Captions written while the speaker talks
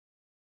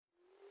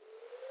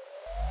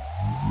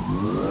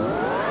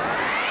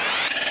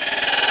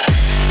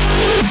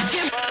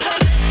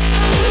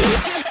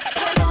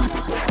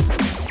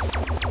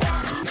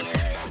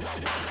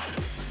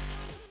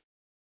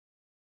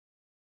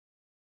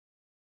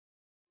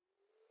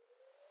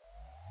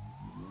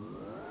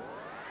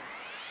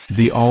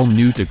The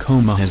all-new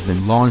Tacoma has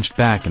been launched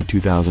back in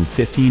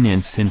 2015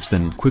 and since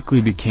then quickly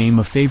became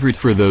a favorite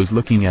for those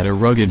looking at a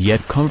rugged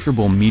yet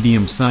comfortable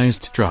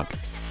medium-sized truck.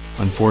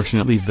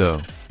 Unfortunately though,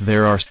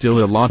 there are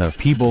still a lot of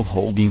people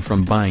holding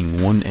from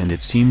buying one, and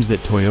it seems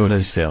that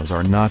Toyota's sales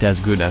are not as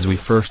good as we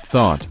first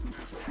thought.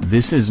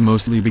 This is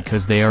mostly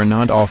because they are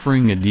not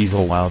offering a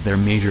diesel while their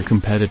major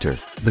competitor,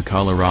 the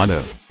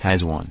Colorado,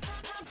 has one.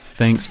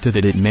 Thanks to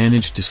that, it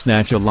managed to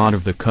snatch a lot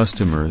of the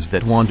customers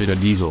that wanted a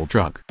diesel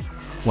truck.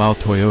 While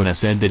Toyota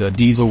said that a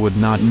diesel would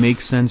not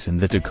make sense in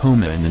the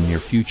Tacoma in the near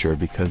future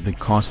because the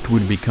cost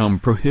would become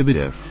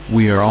prohibitive,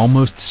 we are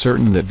almost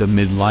certain that the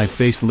midlife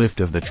facelift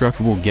of the truck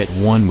will get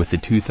one with the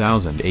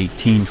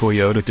 2018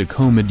 Toyota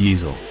Tacoma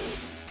Diesel.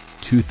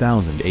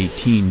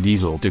 2018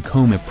 Diesel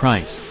Tacoma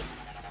price.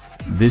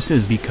 This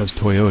is because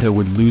Toyota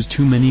would lose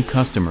too many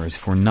customers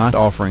for not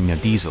offering a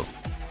diesel.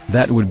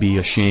 That would be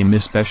a shame,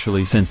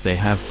 especially since they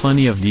have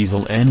plenty of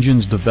diesel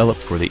engines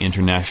developed for the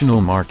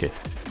international market.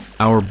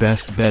 Our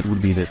best bet would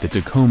be that the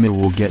Tacoma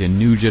will get a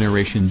new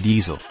generation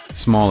diesel,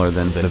 smaller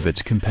than that of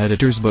its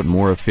competitors but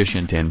more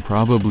efficient and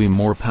probably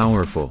more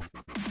powerful.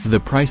 The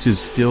price is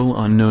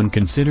still unknown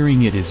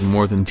considering it is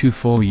more than 2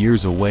 full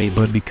years away,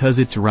 but because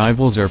its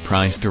rivals are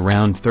priced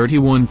around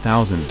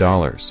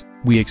 $31,000,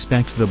 we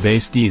expect the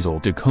base diesel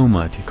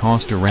Tacoma to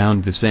cost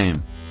around the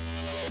same.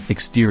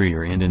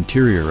 Exterior and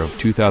interior of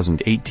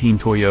 2018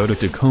 Toyota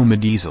Tacoma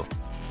Diesel.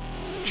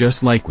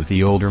 Just like with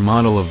the older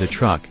model of the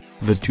truck,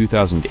 the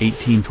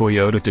 2018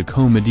 Toyota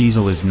Tacoma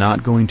Diesel is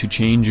not going to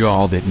change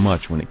all that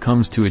much when it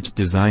comes to its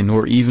design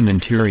or even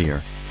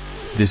interior.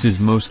 This is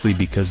mostly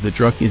because the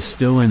truck is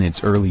still in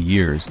its early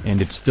years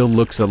and it still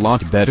looks a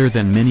lot better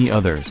than many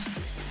others.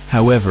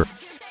 However,